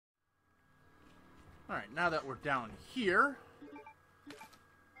Alright, now that we're down here,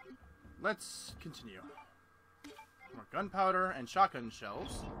 let's continue. More gunpowder and shotgun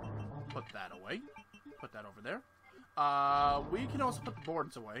shells. Put that away. Put that over there. We can also put the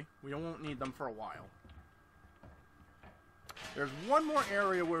boards away. We won't need them for a while. There's one more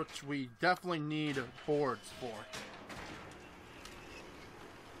area which we definitely need boards for.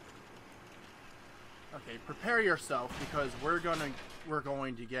 Okay, prepare yourself because we're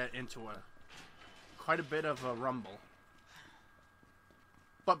going to get into quite a bit of a rumble.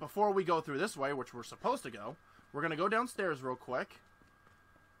 But before we go through this way, which we're supposed to go, we're going to go downstairs real quick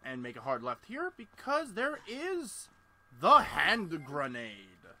and make a hard left here because there is the hand grenade.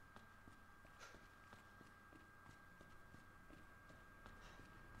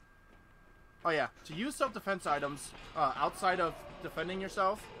 Oh yeah, to use self-defense items outside of defending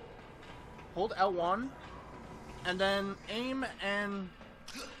yourself, hold L1 and then aim and...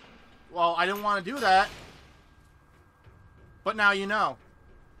 Well, I didn't want to do that, but now you know.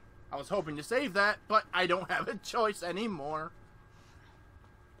 I was hoping to save that, but I don't have a choice anymore.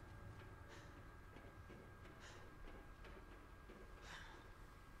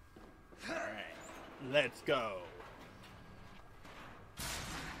 Alright, let's go.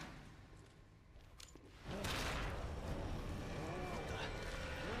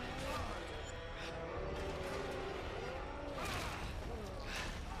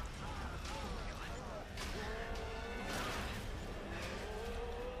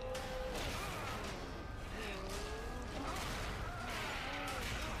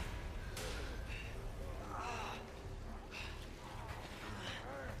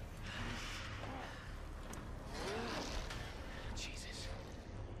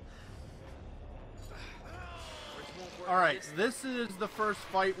 Alright, this is the first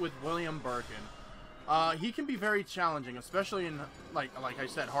fight with William Birkin. He can be very challenging, especially in, like I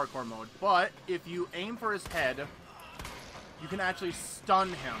said, hardcore mode. But if you aim for his head, you can actually stun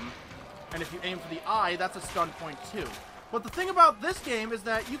him. And if you aim for the eye, that's a stun point too. But the thing about this game is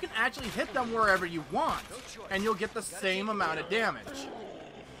that you can actually hit them wherever you want, and you'll get the same amount of damage.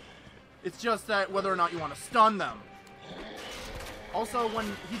 It's just that whether or not you want to stun them. Also, when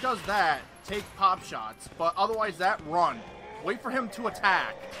he does that, take pop shots, but otherwise run. Wait for him to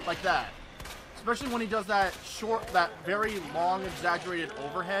attack, like that. Especially when he does that very long, exaggerated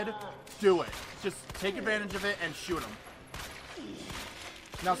overhead, do it. Just take advantage of it and shoot him.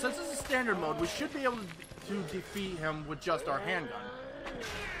 Now, since this is standard mode, we should be able to defeat him with just our handgun.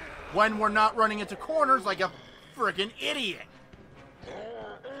 When we're not running into corners like a freaking idiot.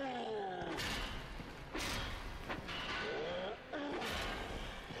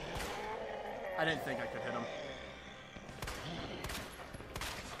 I didn't think I could hit him.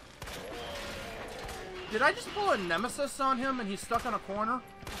 Did I just pull a Nemesis on him and he's stuck on a corner?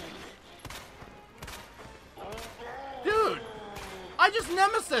 Dude! I just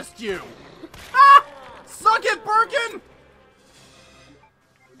Nemesis'd you! Ah! Suck it, Birkin!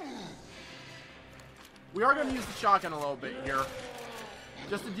 We are going to use the shotgun a little bit here.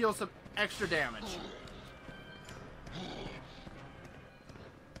 Just to deal some extra damage.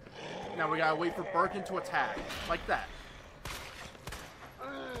 Now we gotta wait for Birkin to attack. Like that.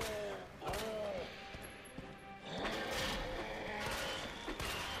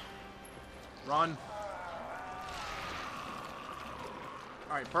 Run.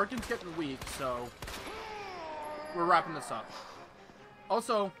 Alright, Birkin's getting weak, so we're wrapping this up.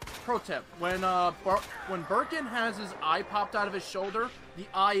 Also, pro tip, when Birkin has his eye popped out of his shoulder, the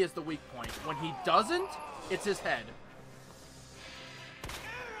eye is the weak point. When he doesn't, it's his head.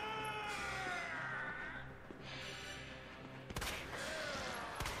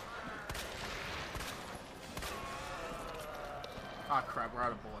 Ah, crap, we're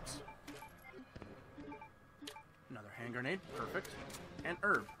out of bullets. Another hand grenade, perfect. And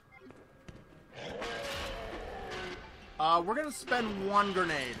herb. We're gonna spend one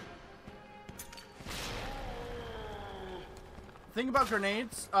grenade. Thing about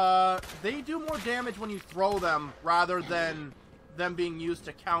grenades, they do more damage when you throw them rather than them being used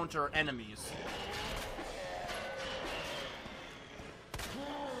to counter enemies.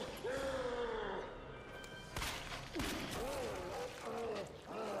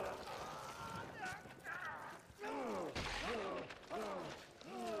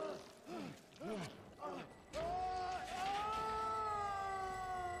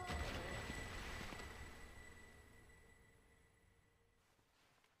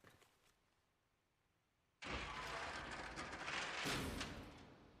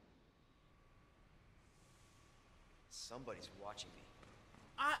 Somebody's watching me.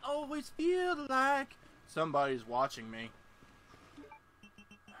 I always feel like somebody's watching me.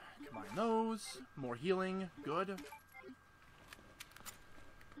 Come Combine those. More healing. Good.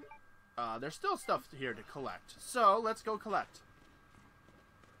 There's still stuff here to collect. So, let's go collect.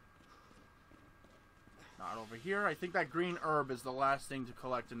 Not over here. I think that green herb is the last thing to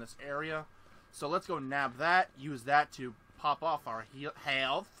collect in this area. So, let's go nab that. Use that to pop off our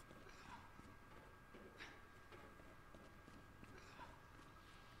health.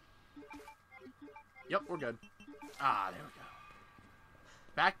 Yep, we're good. Ah, there we go.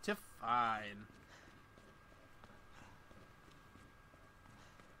 Back to fine.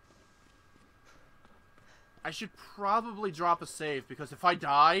 I should probably drop a save, because if I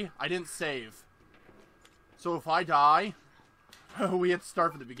die, I didn't save. So if I die, we have to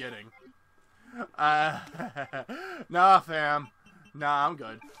start from the beginning. Nah, fam. Nah, I'm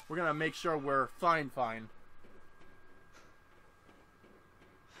good. We're gonna make sure we're fine.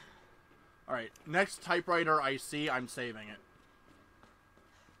 Alright, next typewriter I see, I'm saving it.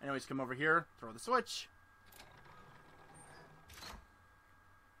 Anyways, come over here, throw the switch.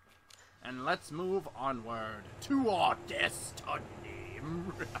 And let's move onward to our destiny.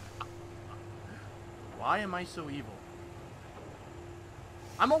 Why am I so evil?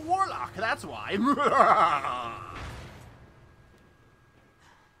 I'm a warlock, that's why.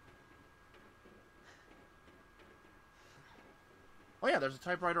 Oh yeah, there's a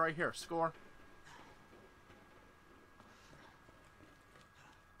typewriter right here. Score.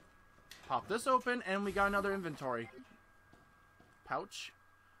 Pop this open, and we got another inventory. Pouch.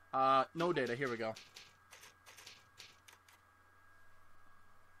 No data. Here we go.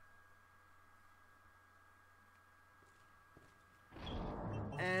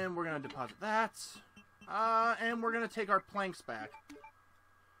 And we're going to deposit that. And we're going to take our planks back.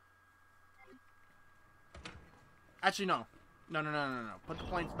 Actually, no. No. Put the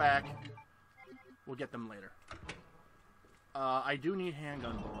planks back. We'll get them later. I do need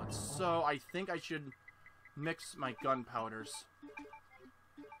handgun bullets, so I think I should mix my gunpowders.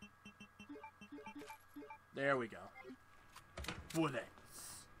 There we go.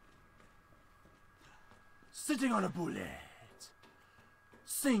 Bullets. Sitting on a bullet.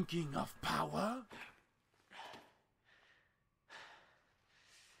 Sinking of power.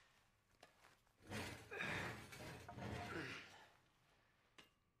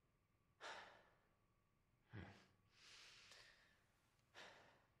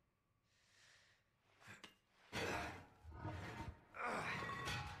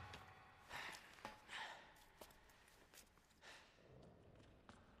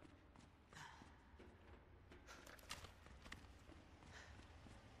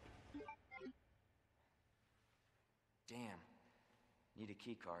 Damn. Need a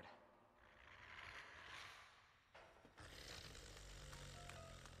key card.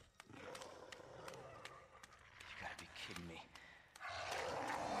 You gotta be kidding me.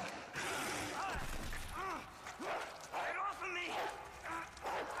 Get off of me!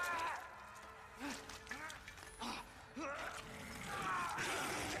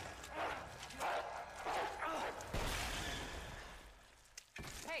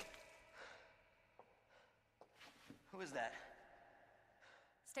 Hey! Who is that?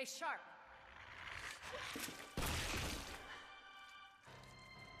 Stay sharp.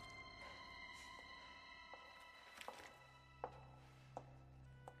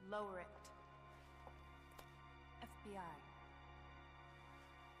 Lower it. FBI.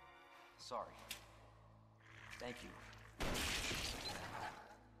 Sorry. Thank you.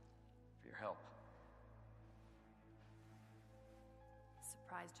 For your help.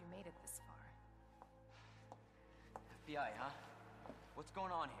 Surprised you made it this far. FBI, huh? What's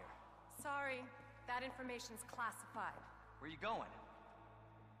going on here? Sorry, that information's classified. Where are you going?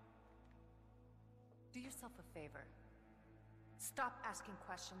 Do yourself a favor. Stop asking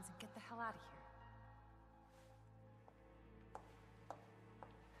questions and get the hell out of here.